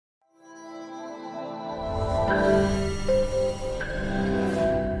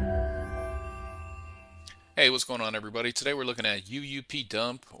Hey, what's going on, everybody? Today we're looking at UUP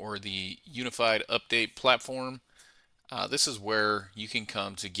Dump, or the Unified Update Platform. This is where you can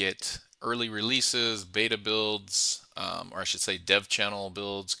come to get early releases, beta builds, or I should say dev channel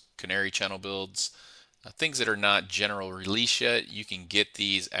builds, Canary channel builds, things that are not general release yet. You can get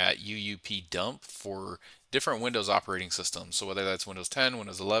these at UUP Dump for different Windows operating systems. So whether that's Windows 10,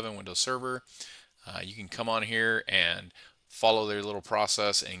 Windows 11, Windows Server, you can come on here and follow their little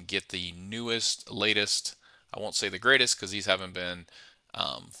process and get the newest, latest. I won't say the greatest because these haven't been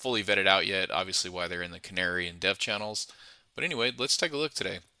fully vetted out yet, obviously why they're in the Canary and dev channels. But anyway, let's take a look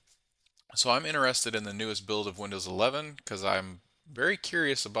today. So I'm interested in the newest build of Windows 11 because I'm very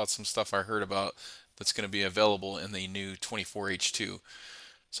curious about some stuff I heard about that's going to be available in the new 24H2.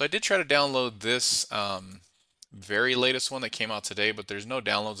 So I did try to download this very latest one that came out today, but there's no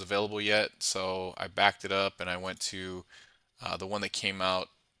downloads available yet. So I backed it up and I went to the one that came out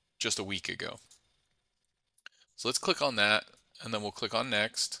just a week ago. So let's click on that and then we'll click on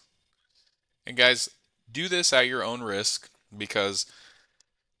next. And guys, do this at your own risk because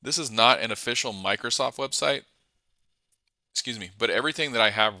this is not an official Microsoft website. Excuse me, but everything that I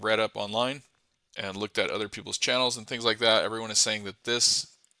have read up online and looked at other people's channels and things like that, everyone is saying that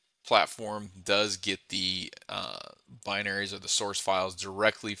this platform does get the binaries or the source files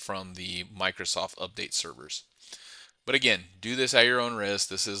directly from the Microsoft update servers. But again, do this at your own risk.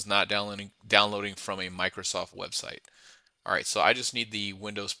 This is not downloading from a Microsoft website. All right, so I just need the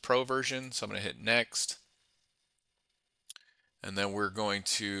Windows Pro version, so I'm going to hit next. And then we're going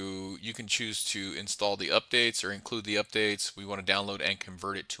to, you can choose to install the updates or include the updates. We want to download and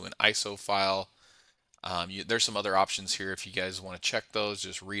convert it to an ISO file. There's some other options here if you guys want to check those.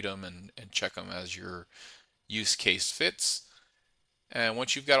 Just read them and check them as your use case fits. And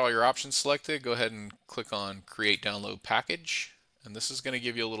once you've got all your options selected, go ahead and click on Create Download Package. And this is going to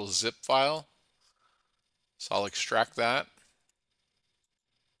give you a little zip file. So I'll extract that.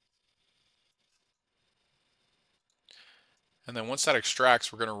 And then once that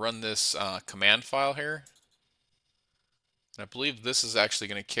extracts, we're going to run this command file here. And I believe this is actually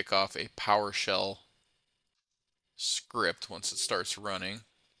going to kick off a PowerShell script once it starts running.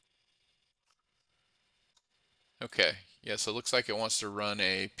 Okay, yeah, so it looks like it wants to run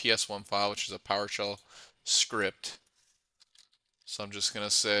a PS1 file, which is a PowerShell script. So I'm just going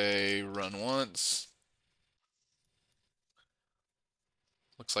to say run once.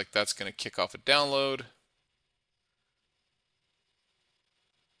 Looks like that's going to kick off a download.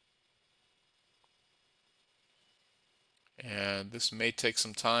 And this may take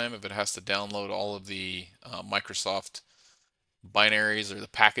some time if it has to download all of the Microsoft binaries or the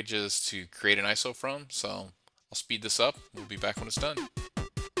packages to create an ISO from. So I'll speed this up. We'll be back when it's done.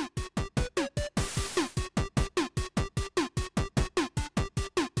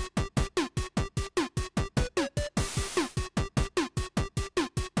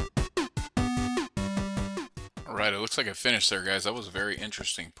 All right, it looks like I finished there, guys. That was a very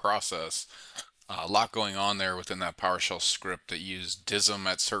interesting process. A lot going on there within that PowerShell script that used DISM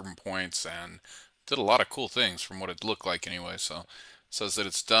at certain points and did a lot of cool things from what it looked like anyway. So it says that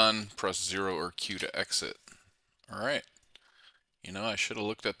it's done. Press 0 or Q to exit. All right. You know, I should have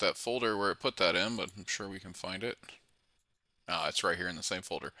looked at that folder where it put that in, but I'm sure we can find it. It's right here in the same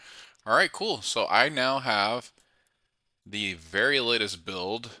folder. All right, cool. So I now have the very latest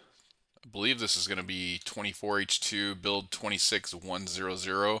build. I believe this is going to be 24H2 build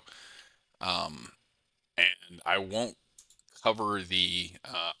 26100. And I won't cover the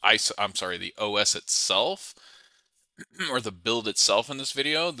the OS itself or the build itself in this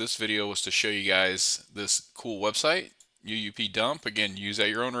video. This video was to show you guys this cool website, UUP Dump. Again, use at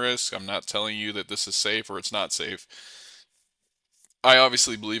your own risk. I'm not telling you that this is safe or it's not safe. I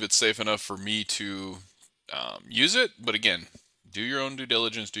obviously believe it's safe enough for me to use it, but again, do your own due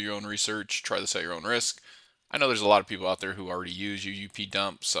diligence, do your own research, try this at your own risk. I know there's a lot of people out there who already use UUP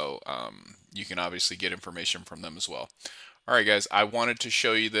Dump, so you can obviously get information from them as well. All right, guys, I wanted to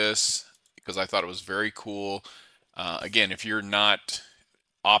show you this because I thought it was very cool. Again, if you're not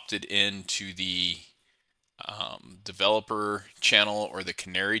opted into the developer channel or the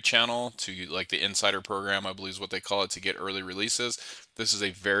Canary channel, to like the insider program, I believe is what they call it, to get early releases, this is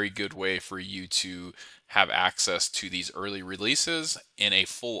a very good way for you to have access to these early releases in a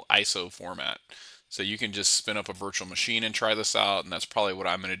full ISO format. So you can just spin up a virtual machine and try this out, and that's probably what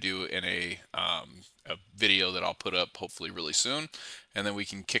I'm going to do in a video that I'll put up hopefully really soon. And then we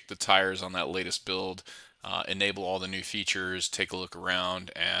can kick the tires on that latest build, enable all the new features, take a look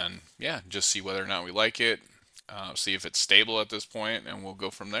around, and yeah, just see whether or not we like it, see if it's stable at this point, and we'll go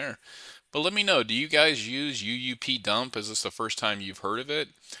from there. But let me know, do you guys use UUP Dump? Is this the first time you've heard of it?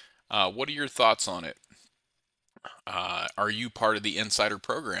 What are your thoughts on it? Are you part of the insider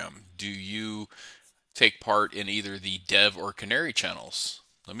program? Do you take part in either the dev or Canary channels?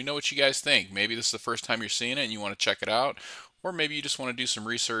 Let me know what you guys think. Maybe this is the first time you're seeing it and you want to check it out, or maybe you just want to do some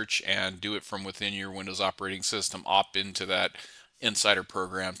research and do it from within your Windows operating system, opt into that insider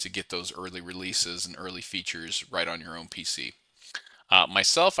program to get those early releases and early features right on your own PC.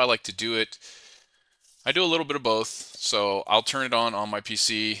 Myself, I like to do it. I do a little bit of both. So I'll turn it on my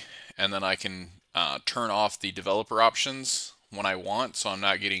PC, and then I can turn off the developer options when I want. So I'm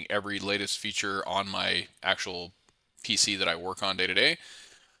not getting every latest feature on my actual PC that I work on day to day.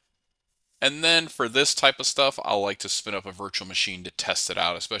 And then for this type of stuff, I'll like to spin up a virtual machine to test it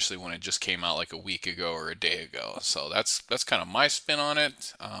out, especially when it just came out like a week ago or a day ago. So that's kind of my spin on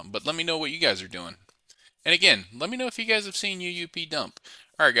it. But let me know what you guys are doing. And again, let me know if you guys have seen UUP dump.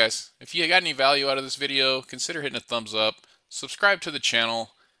 Alright guys, if you got any value out of this video, consider hitting a thumbs up, subscribe to the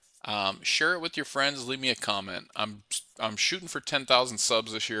channel, share it with your friends, leave me a comment. I'm shooting for 10,000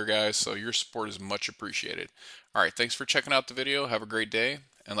 subs this year, guys, so your support is much appreciated. Alright, thanks for checking out the video. Have a great day.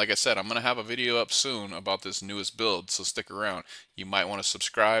 And like I said, I'm going to have a video up soon about this newest build, so stick around. You might want to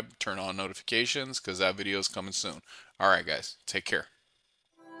subscribe, turn on notifications, because that video is coming soon. Alright guys, take care.